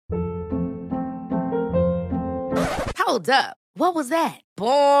Hold up. What was that?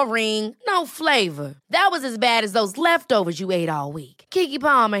 Boring. No flavor. That was as bad as those leftovers you ate all week. Keke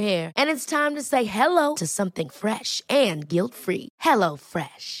Palmer here. And it's time to say hello to something fresh and guilt-free. Hello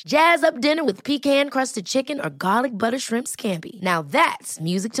Fresh. Jazz up dinner with pecan-crusted chicken or garlic butter shrimp scampi. Now that's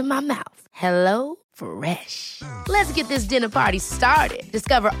music to my mouth. Hello Fresh. Let's get this dinner party started.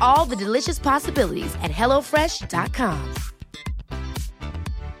 Discover all the delicious possibilities at hellofresh.com.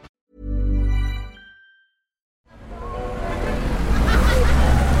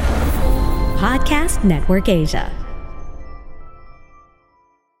 Podcast Network Asia.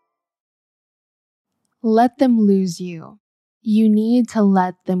 Let them lose you. You need to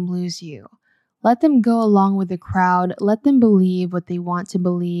let them lose you. Let them go along with the crowd. Let them believe what they want to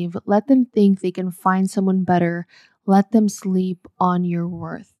believe. Let them think they can find someone better. Let them sleep on your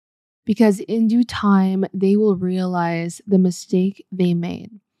worth. Because in due time, they will realize the mistake they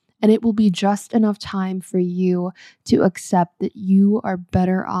made. And it will be just enough time for you to accept that you are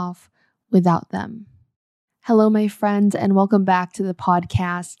better off without them. Hello, my friends, and welcome back to the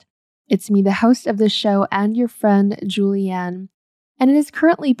podcast. It's me, the host of the show, and your friend, Julianne. And it is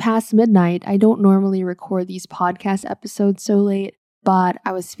currently past midnight. I don't normally record these podcast episodes so late, but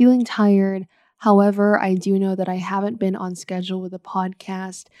I was feeling tired. However, I do know that I haven't been on schedule with the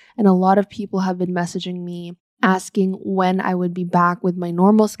podcast, and a lot of people have been messaging me asking when I would be back with my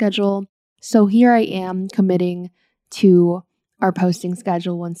normal schedule. So here I am committing to our posting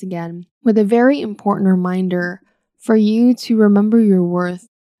schedule once again, with a very important reminder for you to remember your worth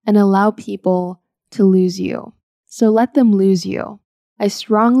and allow people to lose you. So let them lose you. I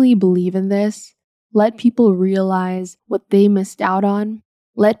strongly believe in this. Let people realize what they missed out on.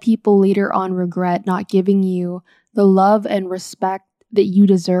 Let people later on regret not giving you the love and respect that you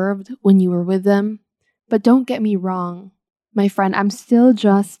deserved when you were with them. But don't get me wrong, my friend, I'm still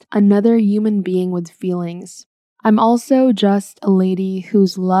just another human being with feelings. I'm also just a lady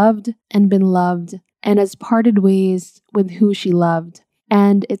who's loved and been loved and has parted ways with who she loved.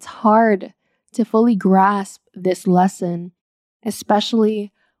 And it's hard to fully grasp this lesson,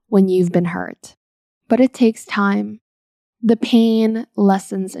 especially when you've been hurt. But it takes time. The pain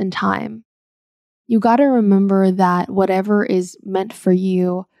lessens in time. You gotta remember that whatever is meant for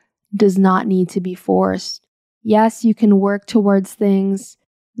you does not need to be forced. Yes, you can work towards things,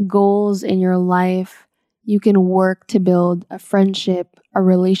 goals in your life. You can work to build a friendship, a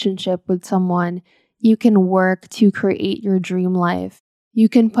relationship with someone. You can work to create your dream life. You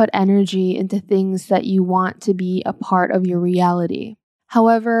can put energy into things that you want to be a part of your reality.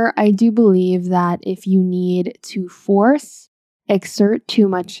 However, I do believe that if you need to exert too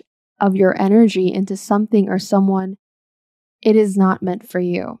much of your energy into something or someone, it is not meant for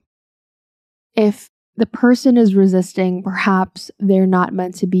you. If the person is resisting, perhaps they're not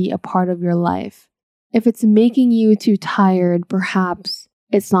meant to be a part of your life. If it's making you too tired, perhaps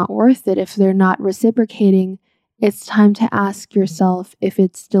it's not worth it. If they're not reciprocating, it's time to ask yourself if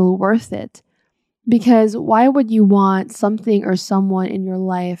it's still worth it. Because why would you want something or someone in your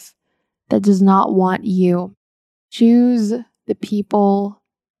life that does not want you? Choose the people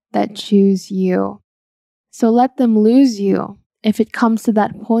that choose you. So let them lose you if it comes to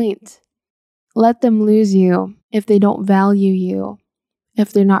that point. Let them lose you if they don't value you,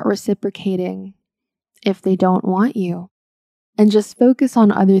 if they're not reciprocating, if they don't want you. And just focus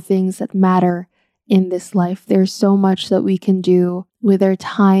on other things that matter in this life. There's so much that we can do with our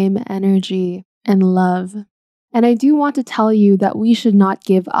time, energy, and love. And I do want to tell you that we should not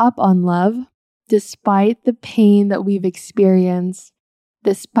give up on love, despite the pain that we've experienced,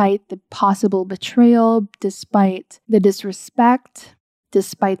 despite the possible betrayal, despite the disrespect,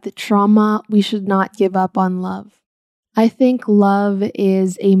 despite the trauma. We should not give up on love. I think love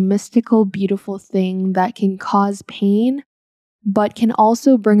is a mystical, beautiful thing that can cause pain, but can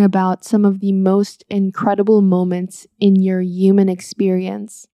also bring about some of the most incredible moments in your human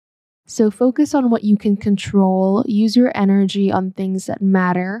experience. So focus on what you can control, use your energy on things that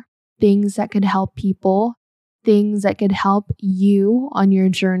matter, things that could help people, things that could help you on your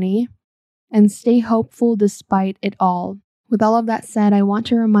journey, and stay hopeful despite it all. With all of that said, I want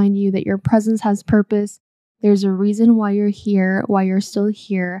to remind you that your presence has purpose. There's a reason why you're here, why you're still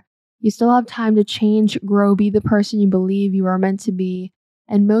here. You still have time to change, grow, be the person you believe you are meant to be.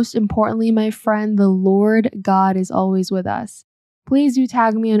 And most importantly, my friend, the Lord God is always with us. Please do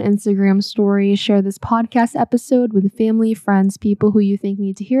tag me on Instagram stories, share this podcast episode with family, friends, people who you think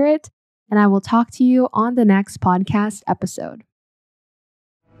need to hear it, and I will talk to you on the next podcast episode.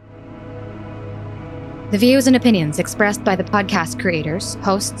 The views and opinions expressed by the podcast creators,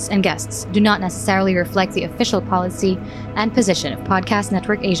 hosts, and guests do not necessarily reflect the official policy and position of Podcast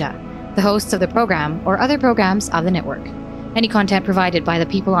Network Asia the hosts of the program, or other programs of the network. Any content provided by the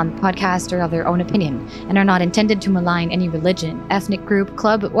people on the podcast are of their own opinion and are not intended to malign any religion, ethnic group,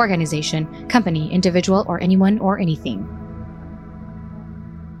 club, organization, company, individual, or anyone or anything.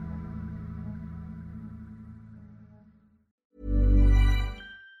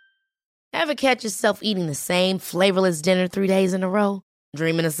 Ever catch yourself eating the same flavorless dinner 3 days in a row?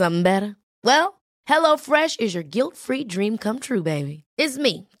 Dreaming of something better? Well, HelloFresh is your guilt-free dream come true, baby. It's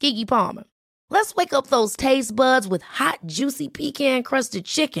me, Keke Palmer. Let's wake up those taste buds with hot, juicy pecan-crusted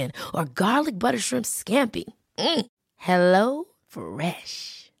chicken or garlic butter shrimp scampi. Hello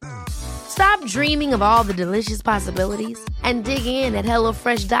Fresh. Stop dreaming of all the delicious possibilities and dig in at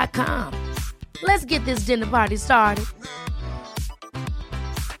HelloFresh.com. Let's get this dinner party started.